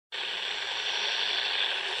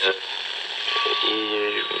Empire.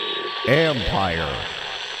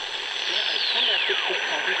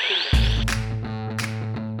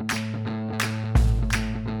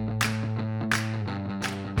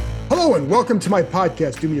 Hello and welcome to my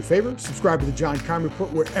podcast. Do me a favor, subscribe to the John Keim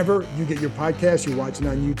Report wherever you get your podcasts. You're watching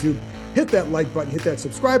on YouTube. Hit that like button, hit that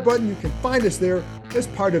subscribe button. You can find us there as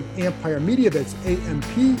part of Empire Media. That's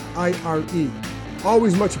AMPIRE.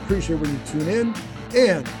 Always much appreciated when you tune in.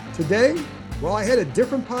 And today, well, I had a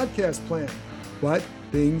different podcast plan, but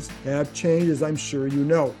things have changed, as I'm sure you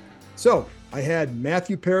know. So I had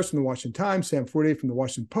Matthew Paris from the Washington Times, Sam Fortier from the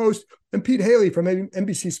Washington Post, and Pete Haley from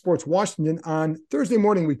NBC Sports Washington. On Thursday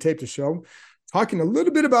morning, we taped a show talking a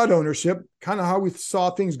little bit about ownership, kind of how we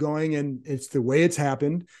saw things going, and it's the way it's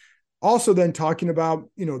happened. Also then talking about,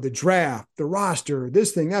 the draft, the roster,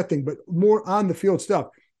 this thing, that thing, but more on the field stuff.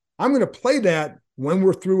 I'm going to play that when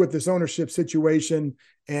we're through with this ownership situation.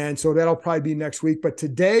 And so that'll probably be next week. But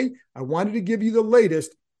today I wanted to give you the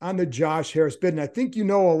latest on the Josh Harris bid. And I think you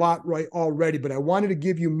know a lot right already, but I wanted to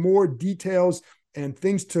give you more details and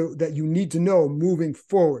things that you need to know moving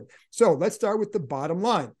forward. So let's start with the bottom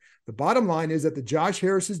line. The bottom line is that the Josh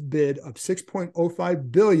Harris's bid of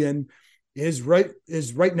 $6.05 billion is right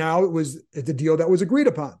now, it was the deal that was agreed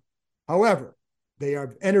upon. However, they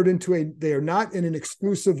are not in an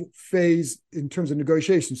exclusive phase in terms of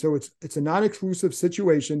negotiation. So it's a non-exclusive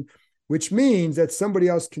situation, which means that somebody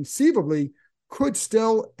else conceivably could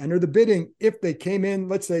still enter the bidding if they came in.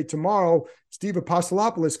 Let's say tomorrow, Steve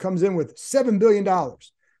Apostolopoulos comes in with $7 billion.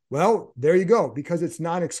 Well, there you go. Because it's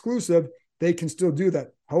non-exclusive, they can still do that.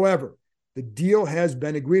 However, the deal has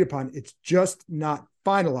been agreed upon. It's just not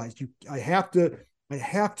finalized. I have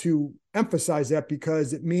to emphasize that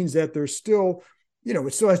because it means that there's still,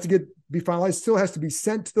 it still has to be finalized. It still has to be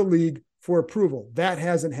sent to the league for approval. That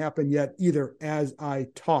hasn't happened yet either as I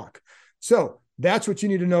talk. So that's what you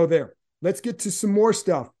need to know there. Let's get to some more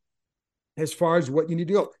stuff as far as what you need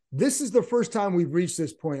to go. This is the first time we've reached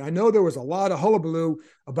this point. I know there was a lot of hullabaloo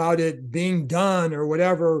about it being done or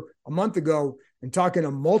whatever a month ago, and talking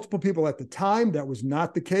to multiple people at the time, that was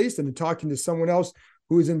not the case. And then talking to someone else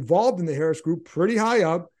who is involved in the Harris Group pretty high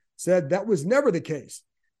up said that was never the case.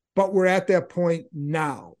 But we're at that point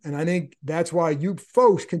now. And I think that's why you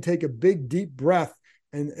folks can take a big, deep breath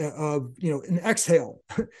and exhale.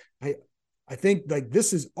 I think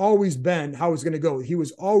this has always been how it's going to go. He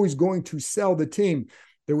was always going to sell the team.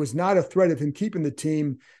 There was not a threat of him keeping the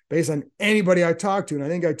team based on anybody I talked to. And I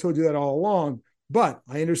think I told you that all along, but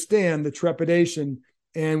I understand the trepidation,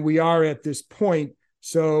 and we are at this point.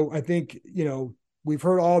 So I think, we've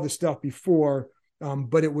heard all this stuff before,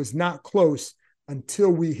 but it was not close until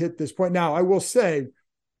we hit this point. Now, I will say a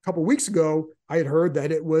couple of weeks ago, I had heard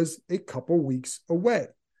that it was a couple weeks away.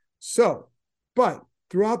 So, but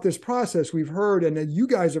throughout this process, we've heard, and then you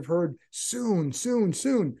guys have heard soon,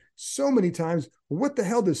 so many times. What the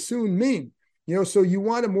hell does soon mean? So you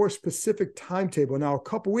want a more specific timetable. Now, a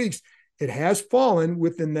couple weeks, it has fallen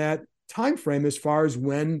within that time frame as far as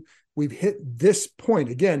when we've hit this point.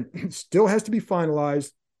 Again, still has to be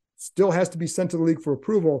finalized, still has to be sent to the league for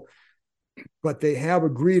approval, but they have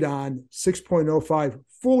agreed on 6.05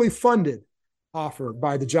 fully funded offer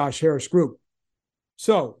by the Josh Harris Group.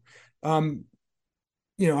 So, I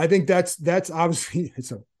think that's obviously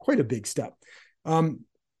it's quite a big step. All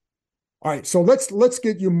right, so let's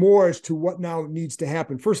get you more as to what now needs to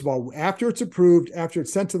happen. First of all, after it's approved, after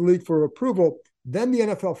it's sent to the league for approval, then the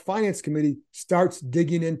NFL Finance Committee starts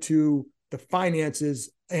digging into the finances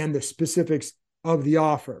and the specifics of the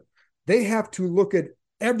offer. They have to look at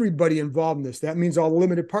everybody involved in this. That means all the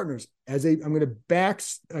limited partners. I'm going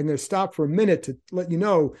to stop for a minute to let you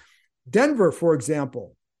know, Denver, for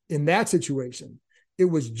example, in that situation, it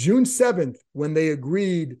was June 7th when they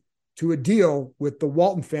agreed to a deal with the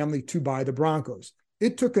Walton family to buy the Broncos.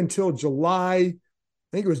 It took until July, I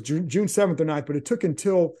think it was June 7th or 9th, but it took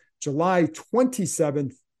until July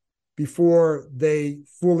 27th before they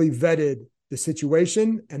fully vetted the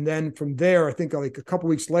situation. And then from there, I think a couple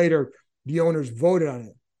weeks later, the owners voted on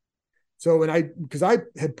it. So, because I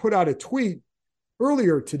had put out a tweet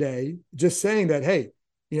earlier today, just saying that, hey,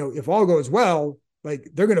 if all goes well,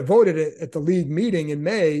 they're going to vote at the league meeting in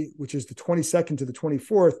May, which is the 22nd to the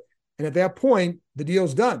 24th. And at that point, the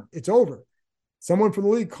deal's done. It's over. Someone from the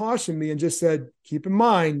league cautioned me and just said, keep in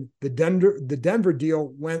mind, the Denver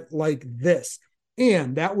deal went like this.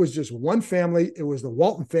 And that was just one family. It was the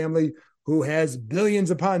Walton family, who has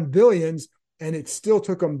billions upon billions, and it still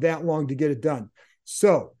took them that long to get it done.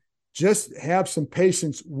 So just have some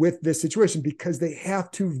patience with this situation, because they have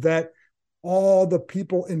to vet all the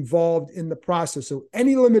people involved in the process. So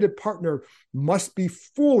any limited partner must be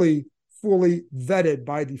fully fully vetted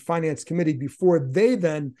by the finance committee before they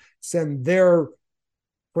then send their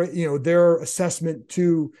assessment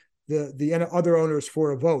to the other owners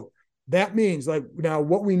for a vote. That means, like, now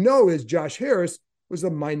what we know is Josh Harris was a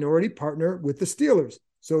minority partner with the Steelers.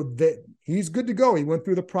 So that he's good to go. He went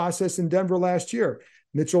through the process in Denver last year.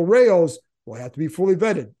 Mitchell Rales will have to be fully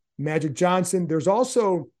vetted. Magic Johnson. There's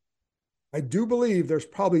also, I do believe there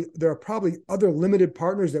are probably other limited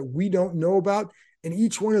partners that we don't know about. And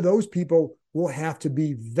each one of those people will have to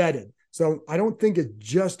be vetted. So I don't think it's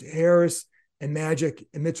just Harris and Magic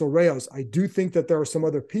and Mitchell Rales. I do think that there are some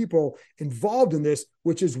other people involved in this,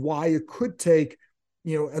 which is why it could take,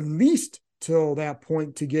 at least till that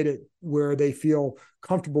point to get it where they feel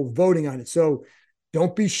comfortable voting on it. So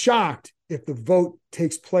don't be shocked if the vote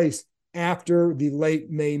takes place after the late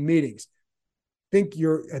May meetings. I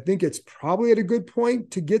think it's probably at a good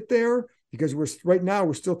point to get there, because we're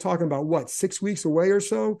still talking about 6 weeks away or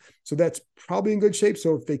so. So that's probably in good shape.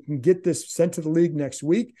 So if they can get this sent to the league next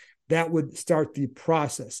week, that would start the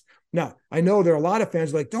process. Now, I know there are a lot of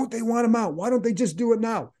fans like, don't they want him out? Why don't they just do it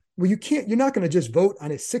now? Well, you're not going to just vote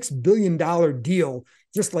on a $6 billion deal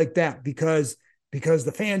just like that because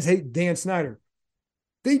the fans hate Dan Snyder.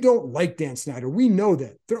 They don't like Dan Snyder. We know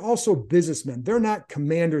that. They're also businessmen. They're not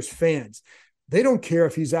Commanders fans. They don't care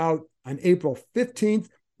if he's out on April 15th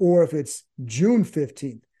or if it's June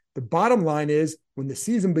 15th. The bottom line is, when the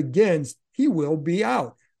season begins, he will be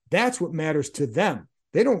out. That's what matters to them.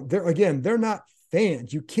 They're not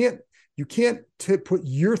fans. You can't put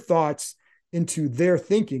your thoughts into their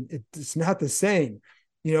thinking. It's not the same.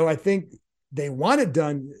 I think they want it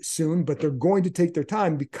done soon, but they're going to take their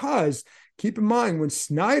time, because keep in mind, when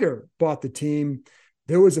Snyder bought the team,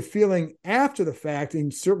 there was a feeling after the fact,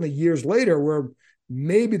 and certainly years later, where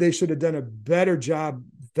maybe they should have done a better job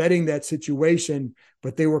vetting that situation,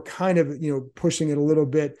 but they were kind of, pushing it a little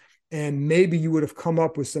bit. And maybe you would have come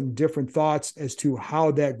up with some different thoughts as to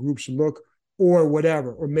how that group should look or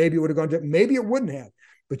whatever. Or maybe it would have gone to, maybe it wouldn't have,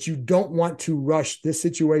 but you don't want to rush this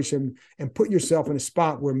situation and put yourself in a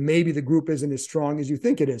spot where maybe the group isn't as strong as you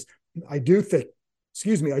think it is. I do think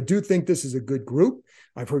this is a good group.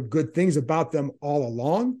 I've heard good things about them all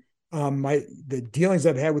along. The dealings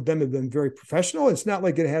I've had with them have been very professional. It's not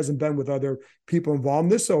like it hasn't been with other people involved in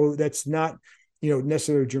this. So that's not,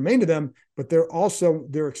 necessarily germane to them, but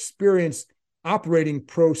they're experienced operating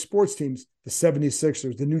pro sports teams, the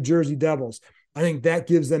 76ers, the New Jersey Devils. I think that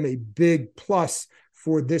gives them a big plus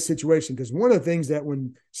for this situation. Because one of the things that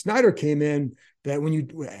when Snyder came in, I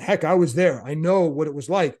was there, I know what it was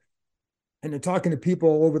like. And then talking to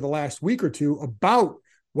people over the last week or two about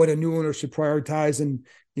what a new owner should prioritize. And,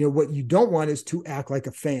 what you don't want is to act like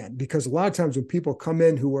a fan, because a lot of times when people come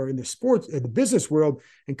in who are in the business world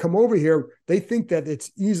and come over here, they think that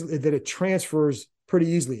it transfers pretty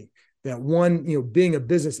easily. That one, being a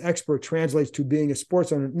business expert translates to being a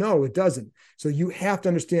sports owner. No, it doesn't. So you have to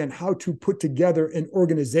understand how to put together an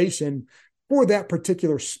organization for that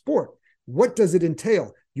particular sport. What does it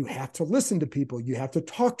entail? You have to listen to people. You have to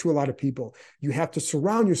talk to a lot of people. You have to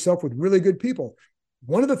surround yourself with really good people.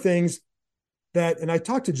 One of the things and I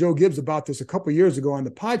talked to Joe Gibbs about this a couple of years ago on the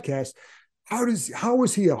podcast, how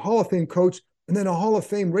was he a Hall of Fame coach and then a Hall of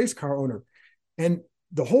Fame race car owner? And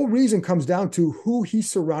the whole reason comes down to who he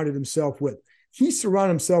surrounded himself with. He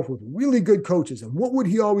surrounded himself with really good coaches. And what would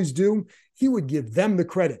he always do? He would give them the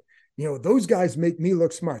credit. Those guys make me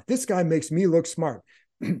look smart. This guy makes me look smart.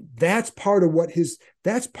 That's part of what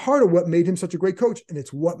made him such a great coach. And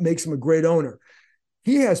it's what makes him a great owner.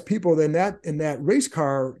 He has people in that race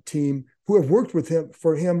car team who have worked with him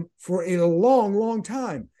for a long, long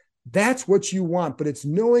time. That's what you want, but it's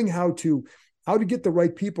knowing how to get the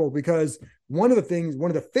right people, because one of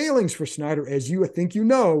the failings for Snyder, as you think,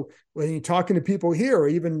 when you're talking to people here, or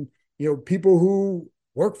even, people who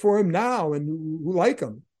work for him now and who like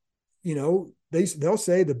him, they'll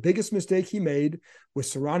say the biggest mistake he made was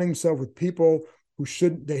surrounding himself with people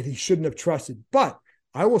that he shouldn't have trusted. But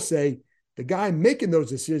I will say, the guy making those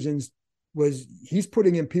decisions he's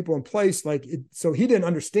putting in people in place so he didn't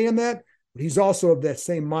understand that, but he's also of that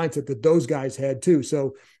same mindset that those guys had too.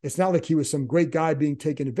 So it's not like he was some great guy being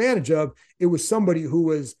taken advantage of. It was somebody who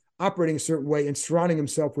was operating a certain way and surrounding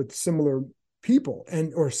himself with similar people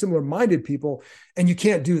or similar minded people. And you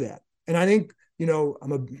can't do that. And I think,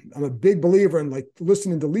 I'm a big believer in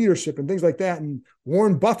listening to leadership and things like that. And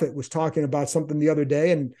Warren Buffett was talking about something the other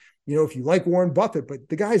day, and if you like Warren Buffett, but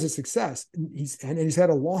the guy's a success, and he's had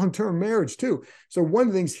a long-term marriage too. So one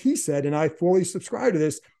of the things he said, and I fully subscribe to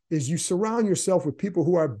this, is you surround yourself with people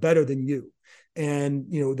who are better than you. And,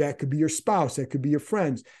 that could be your spouse, that could be your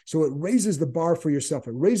friends. So it raises the bar for yourself.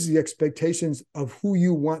 It raises the expectations of who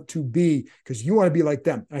you want to be, because you want to be like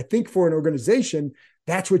them. And I think for an organization,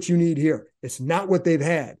 that's what you need here. It's not what they've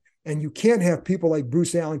had. And you can't have people like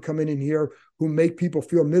Bruce Allen come in here who make people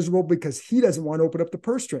feel miserable because he doesn't want to open up the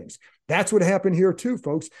purse strings. That's what happened here too,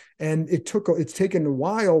 folks. And it's taken a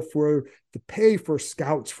while for the pay for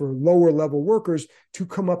scouts, for lower level workers to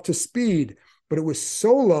come up to speed. But it was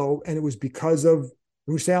so low, and it was because of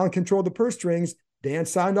Bruce Allen controlled the purse strings. Dan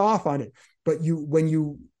signed off on it. But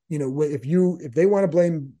if they want to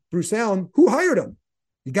blame Bruce Allen, who hired him?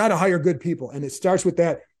 You got to hire good people. And it starts with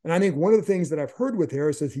that. And I think one of the things that I've heard with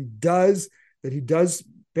Harris is he does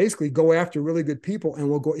basically go after really good people. And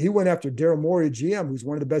he went after Daryl Morey, GM, who's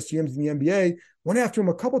one of the best GMs in the NBA, went after him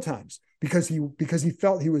a couple times because he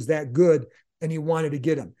felt he was that good and he wanted to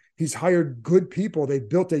get him. He's hired good people. They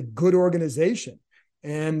built a good organization.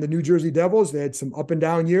 And the New Jersey Devils, they had some up and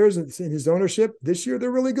down years in his ownership. This year,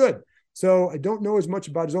 they're really good. So I don't know as much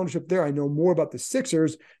about his ownership there. I know more about the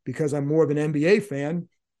Sixers because I'm more of an NBA fan.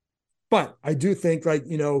 But I do think,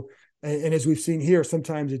 and as we've seen here,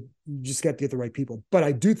 sometimes you just got to get the right people. But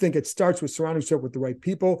I do think it starts with surrounding yourself with the right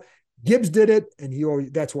people. Gibbs did it,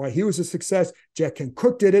 and that's why he was a success. Jack Kent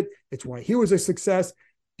Cooke did it. It's why he was a success.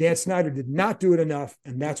 Dan Snyder did not do it enough,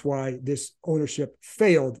 and that's why this ownership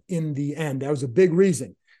failed in the end. That was a big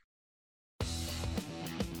reason.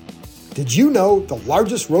 Did you know the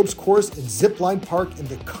largest ropes course and zipline park in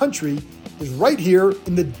the country is right here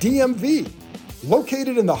in the DMV?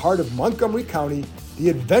 Located in the heart of Montgomery County, the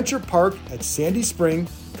Adventure Park at Sandy Spring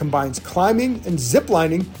combines climbing and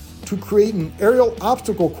ziplining to create an aerial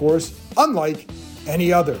obstacle course unlike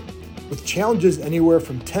any other. With challenges anywhere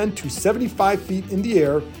from 10 to 75 feet in the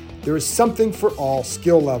air, there is something for all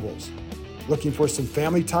skill levels. Looking for some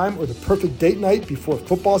family time or the perfect date night before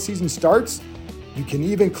football season starts? You can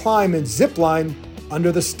even climb and zipline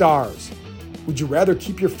under the stars. Would you rather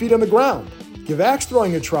keep your feet on the ground? Give axe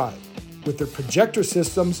throwing a try. With their projector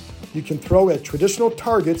systems, you can throw at traditional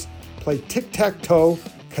targets, play tic-tac-toe,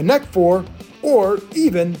 Connect Four, or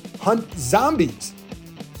even hunt zombies.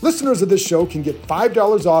 Listeners of this show can get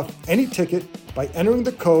 $5 off any ticket by entering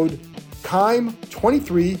the code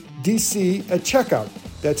KEIM23DC at checkout.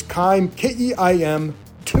 That's KEIM, K-E-I-M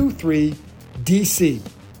 23DC.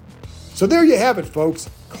 So there you have it, folks.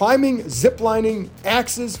 Climbing, ziplining,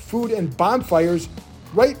 axes, food, and bonfires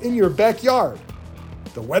right in your backyard.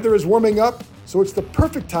 The weather is warming up, so it's the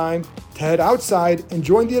perfect time to head outside and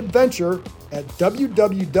join the adventure at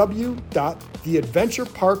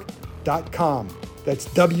www.theadventurepark.com. That's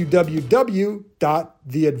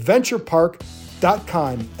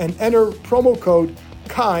www.theadventurepark.com and enter promo code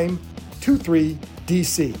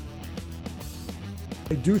KEIM23DC.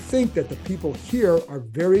 I do think that the people here are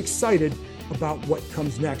very excited about what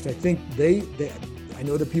comes next. I think I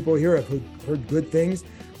know the people here have heard good things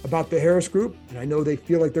about the Harris Group, and I know they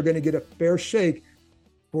feel like they're going to get a fair shake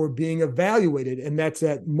for being evaluated, and that's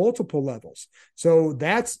at multiple levels. So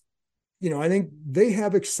that's, I think they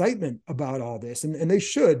have excitement about all this, and they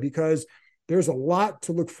should, because there's a lot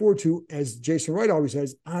to look forward to, as Jason Wright always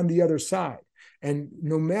says, on the other side. And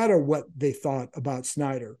no matter what they thought about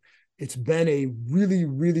Snyder, it's been a really,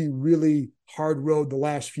 really, really hard road the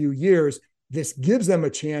last few years. This gives them a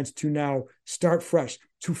chance to now start fresh,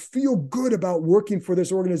 to feel good about working for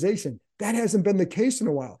this organization. That hasn't been the case in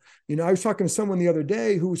a while. I was talking to someone the other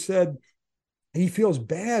day who said he feels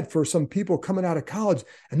bad for some people coming out of college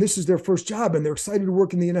and this is their first job and they're excited to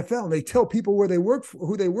work in the NFL, and they tell people who they work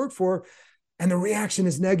for, and the reaction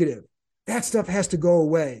is negative. That stuff has to go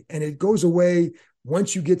away, and it goes away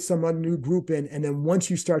once you get some new group in, and then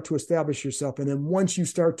once you start to establish yourself, and then once you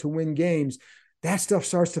start to win games, that stuff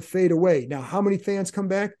starts to fade away. Now, how many fans come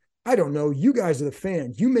back? I don't know. You guys are the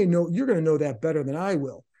fans. You may know, you're going to know that better than I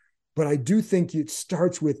will. But I do think it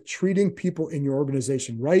starts with treating people in your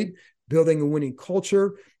organization right, building a winning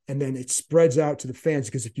culture, and then it spreads out to the fans.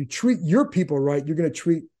 Because if you treat your people right, you're going to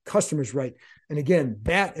treat customers right. And again,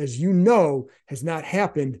 that, as you know, has not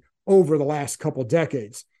happened over the last couple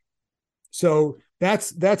decades. So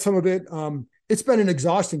that's some of it. It's been an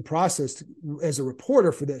exhausting process as a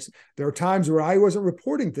reporter for this. There are times where I wasn't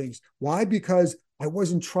reporting things. Why? Because I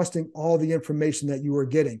wasn't trusting all the information that you were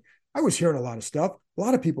getting. I was hearing a lot of stuff. A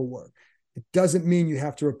lot of people were. It doesn't mean you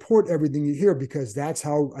have to report everything you hear, because that's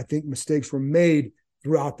how I think mistakes were made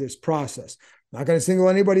throughout this process. I'm not going to single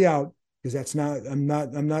anybody out, because that's not, I'm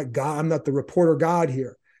not God. I'm not the reporter God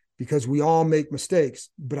here, because we all make mistakes.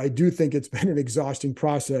 But I do think it's been an exhausting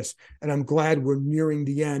process, and I'm glad we're nearing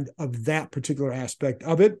the end of that particular aspect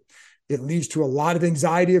of it. It leads to a lot of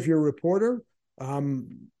anxiety if you're a reporter.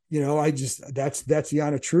 that's the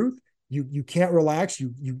honest truth. You can't relax.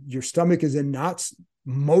 Your stomach is in knots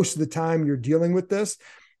most of the time you're dealing with this.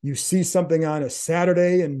 You see something on a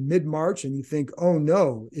Saturday in mid-March and you think, oh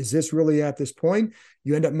no, is this really at this point?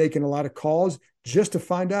 You end up making a lot of calls just to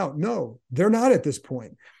find out, no, they're not at this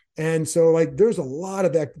point. And so there's a lot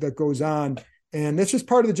of that goes on, and that's just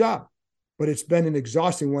part of the job. But it's been an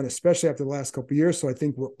exhausting one, especially after the last couple of years. So I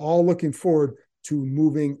think we're all looking forward to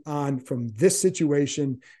moving on from this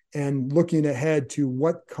situation and looking ahead to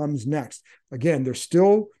what comes next. Again, there's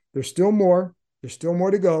still more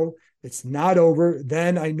to go. It's not over.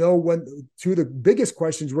 Then I know two of the biggest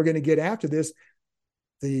questions we're going to get after this,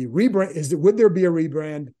 the rebrand would there be a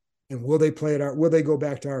rebrand, and will they will they go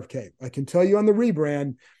back to RFK? I can tell you on the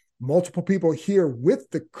rebrand, multiple people here with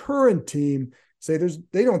the current team say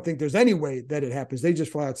they don't think there's any way that it happens. They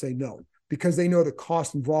just flat out say no, because they know the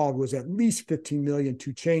cost involved was at least $15 million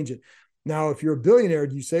to change it. Now, if you're a billionaire,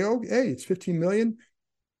 you say, oh, hey, it's $15 million.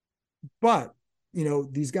 But,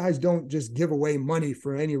 these guys don't just give away money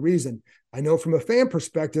for any reason. I know from a fan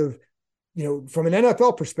perspective, from an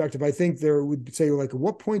NFL perspective, I think there would say, at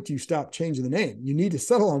what point do you stop changing the name? You need to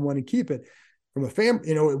settle on one and keep it. From a fan,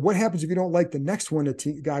 what happens if you don't like the next one a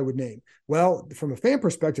guy would name? Well, from a fan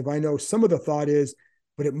perspective, I know some of the thought is,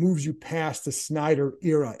 but it moves you past the Snyder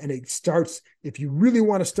era. And it starts, if you really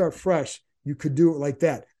want to start fresh, you could do it like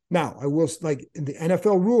that. Now, I will, the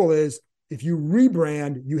NFL rule is, if you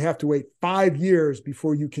rebrand, you have to wait 5 years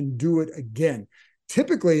before you can do it again.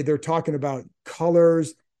 Typically, they're talking about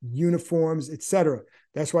colors, uniforms, etc.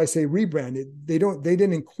 That's why I say rebrand. They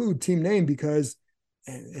didn't include team name because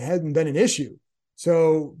it hadn't been an issue.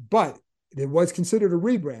 So, but it was considered a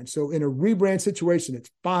rebrand. So in a rebrand situation,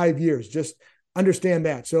 it's 5 years. Just understand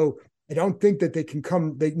that. So I don't think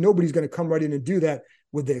that nobody's going to come right in and do that.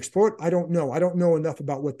 Would they explore it? I don't know. I don't know enough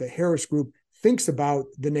about what the Harris Group thinks about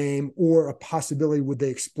the name or a possibility. Would they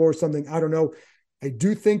explore something? I don't know. I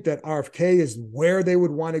do think that RFK is where they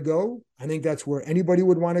would want to go. I think that's where anybody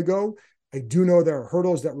would want to go. I do know there are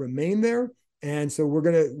hurdles that remain there. And so I'm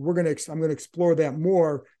going to explore that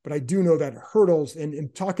more, but I do know that hurdles,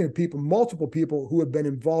 and talking to people, multiple people who have been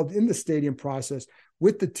involved in the stadium process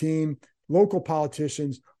with the team, local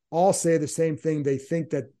politicians, all say the same thing. They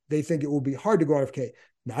think it will be hard to go RFK.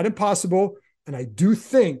 Not impossible. And I do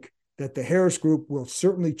think that the Harris Group will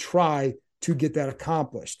certainly try to get that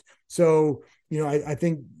accomplished. So, I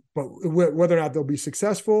think, but whether or not they'll be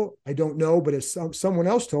successful, I don't know. But as someone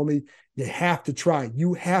else told me, you have to try.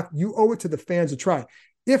 You owe it to the fans to try.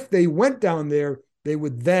 If they went down there, they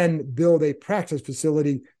would then build a practice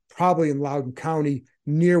facility, probably in Loudoun County,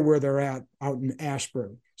 near where they're at, out in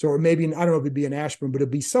Ashburn. So, or maybe, I don't know if it'd be in Ashburn, but it'd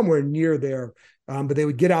be somewhere near there. But they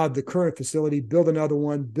would get out of the current facility, build another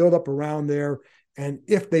one, build up around there. And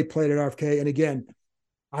if they played at RFK, and again,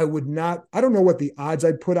 I don't know what the odds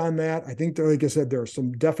I'd put on that. I think, like I said, there are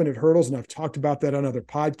some definite hurdles, and I've talked about that on other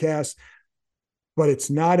podcasts, but it's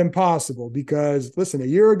not impossible because, listen, a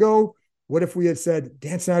year ago, what if we had said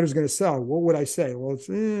Dan Snyder's going to sell? What would I say? Well,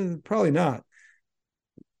 it's probably not.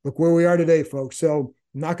 Look where we are today, folks. So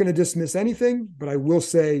I'm not going to dismiss anything, but I will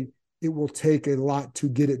say it will take a lot to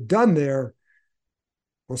get it done there.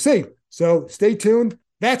 We'll see. So stay tuned.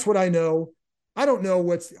 That's what I know. I don't know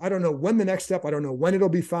when the next step, I don't know when it'll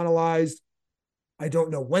be finalized. I don't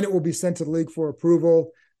know when it will be sent to the league for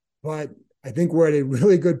approval, but I think we're at a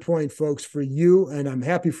really good point, folks, for you. And I'm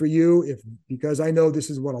happy for you because I know this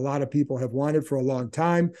is what a lot of people have wanted for a long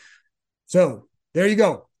time. So there you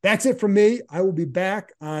go. That's it from me. I will be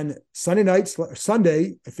back on Sunday night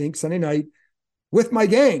with my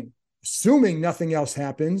gang, assuming nothing else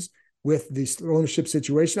happens with the ownership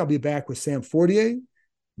situation. I'll be back with Sam Fortier,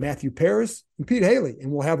 Matthew Paris, and Pete Haley,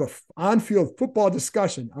 and we'll have a on-field football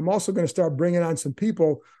discussion. I'm also going to start bringing on some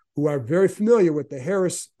people who are very familiar with the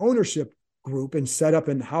Harris ownership group and setup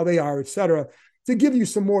and how they are, et cetera, to give you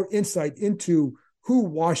some more insight into who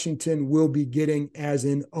Washington will be getting as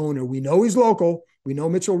an owner. We know he's local. We know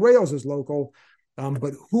Mitchell Rales is local,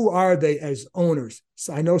 but who are they as owners?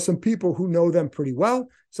 So I know some people who know them pretty well,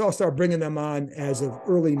 so I'll start bringing them on as of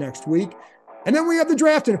early next week. And then we have the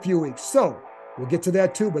draft in a few weeks. So we'll get to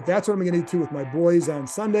that too, but that's what I'm going to do with my boys on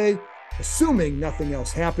Sunday, assuming nothing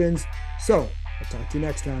else happens. So I'll talk to you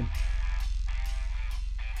next time.